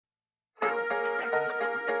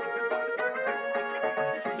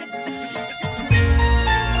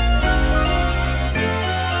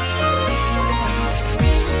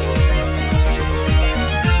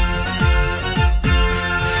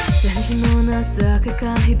まさか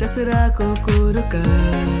かひたすら心か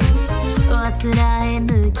おあつらえ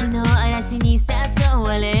向きの嵐に誘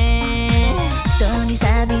われ戸に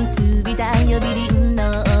錆びつびた呼び鈴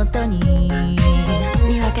の音に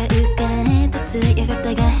にわか浮かれ立つ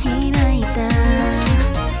館が開いた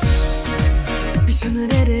びしょ濡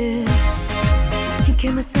れでい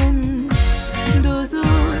けませんどうぞ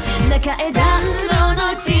中へ暖炉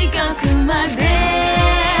の近くまで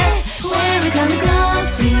Welcome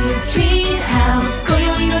Ghostic Treat House 今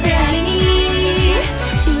宵の出会いに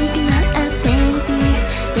ピンクなアペリティ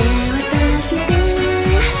フ手渡して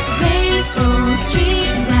Graceful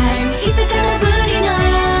Treatment 密かなぶりの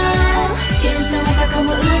ゲストが囲む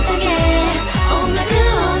宴音楽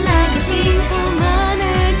を流しお招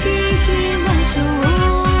きしましょ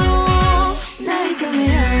うナイトメ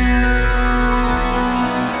ラ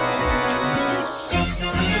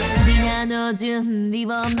ディナーの準備を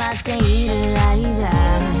待っている間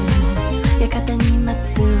館にま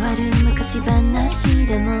つわる昔話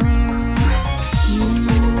でもも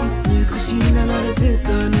う少し名乗らず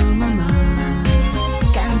そのまま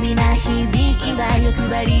甘美な響きは欲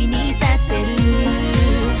張りにさせる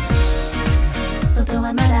外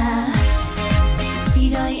はまだ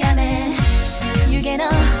広い雨湯気の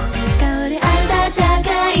香る暖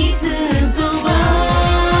かいスープを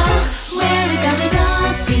Welcome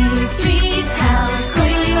Ghostic Treat House 今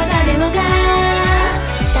宵は誰もが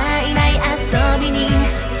絶えない遊びに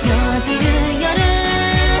興じる夜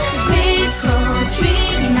Graceful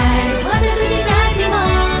Treat Night 私たちも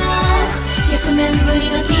100年ぶり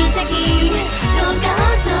の奇跡どうか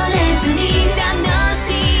恐れずに楽し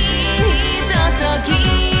いひととき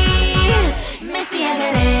召し上が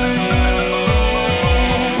れ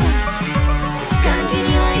歓喜に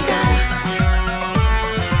沸いた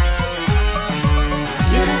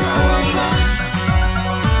夜の終わりは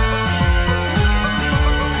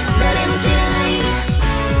誰も知らない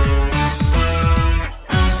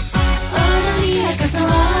踊り明かそう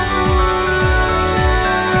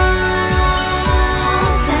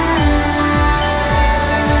さ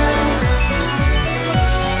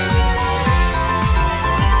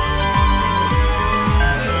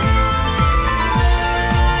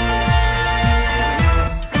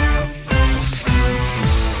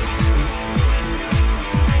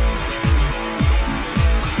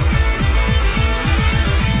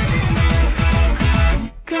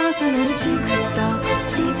重なるチクタク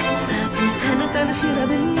チクタクあなたの調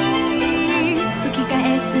べに吹き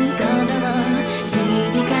返す鼓動を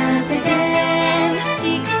響かせて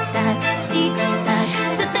チクタクチクタク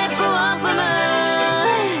ステップオフム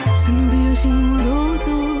その美容師にもどう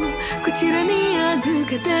ぞこちらに預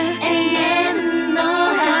けて永遠